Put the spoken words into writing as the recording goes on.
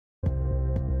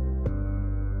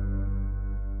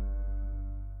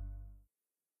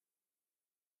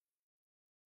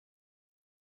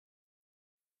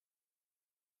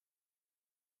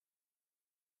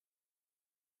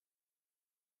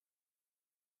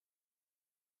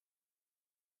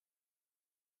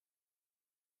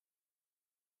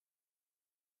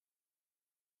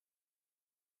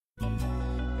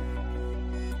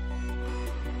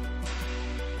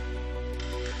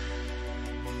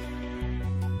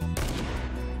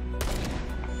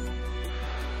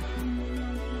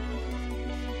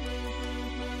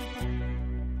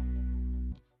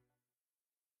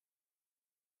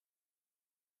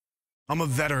I'm a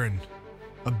veteran,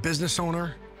 a business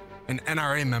owner, an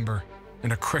NRA member,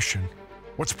 and a Christian.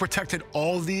 What's protected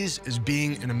all of these is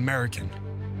being an American.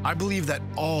 I believe that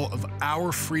all of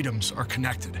our freedoms are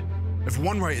connected. If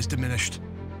one right is diminished,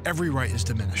 every right is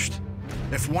diminished.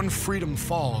 If one freedom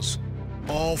falls,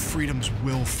 all freedoms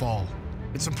will fall.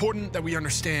 It's important that we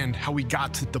understand how we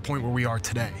got to the point where we are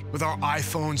today, with our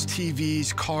iPhones,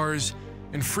 TVs, cars,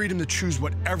 and freedom to choose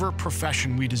whatever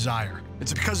profession we desire.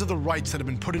 It's because of the rights that have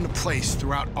been put into place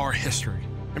throughout our history.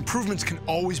 Improvements can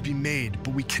always be made,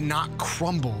 but we cannot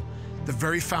crumble the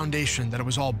very foundation that it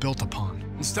was all built upon.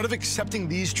 Instead of accepting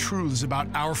these truths about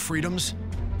our freedoms,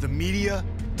 the media,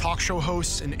 talk show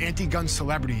hosts, and anti-gun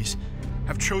celebrities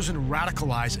have chosen to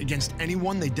radicalize against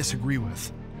anyone they disagree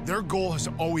with. Their goal has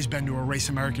always been to erase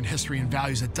American history and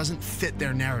values that doesn't fit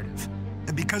their narrative.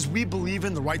 And because we believe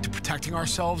in the right to protecting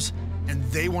ourselves, and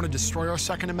they want to destroy our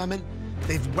Second Amendment,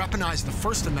 they've weaponized the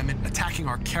First Amendment, attacking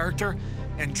our character,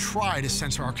 and try to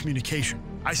censor our communication.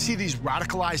 I see these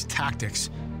radicalized tactics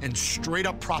and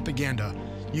straight-up propaganda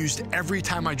used every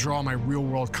time I draw my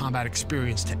real-world combat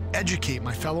experience to educate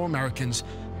my fellow Americans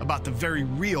about the very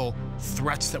real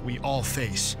threats that we all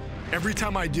face. Every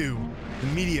time I do, the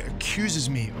media accuses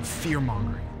me of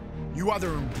fear-mongering. You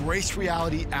either embrace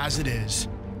reality as it is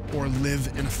or live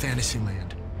in a fantasy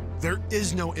land. There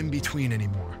is no in-between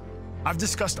anymore. I've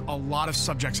discussed a lot of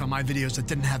subjects on my videos that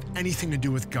didn't have anything to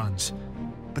do with guns,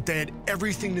 but they had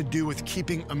everything to do with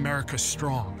keeping America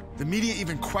strong. The media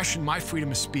even questioned my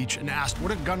freedom of speech and asked, what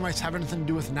do gun rights have anything to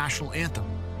do with the national anthem?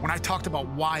 When I talked about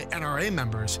why NRA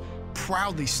members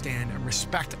proudly stand and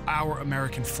respect our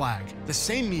American flag. The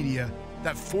same media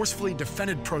that forcefully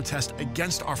defended protest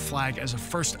against our flag as a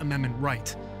First Amendment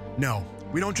right. No,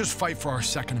 we don't just fight for our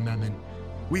Second Amendment.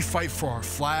 We fight for our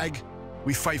flag,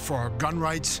 we fight for our gun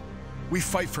rights, we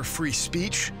fight for free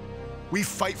speech, we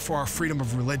fight for our freedom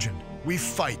of religion, we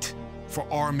fight for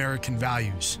our American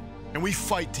values, and we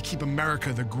fight to keep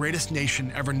America the greatest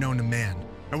nation ever known to man.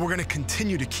 And we're gonna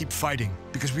continue to keep fighting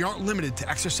because we aren't limited to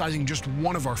exercising just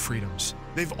one of our freedoms.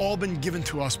 They've all been given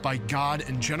to us by God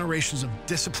and generations of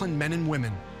disciplined men and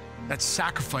women that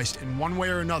sacrificed in one way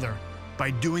or another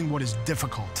by doing what is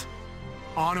difficult.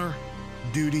 Honor,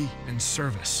 duty, and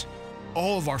service.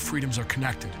 All of our freedoms are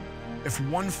connected. If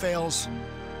one fails,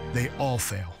 they all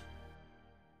fail.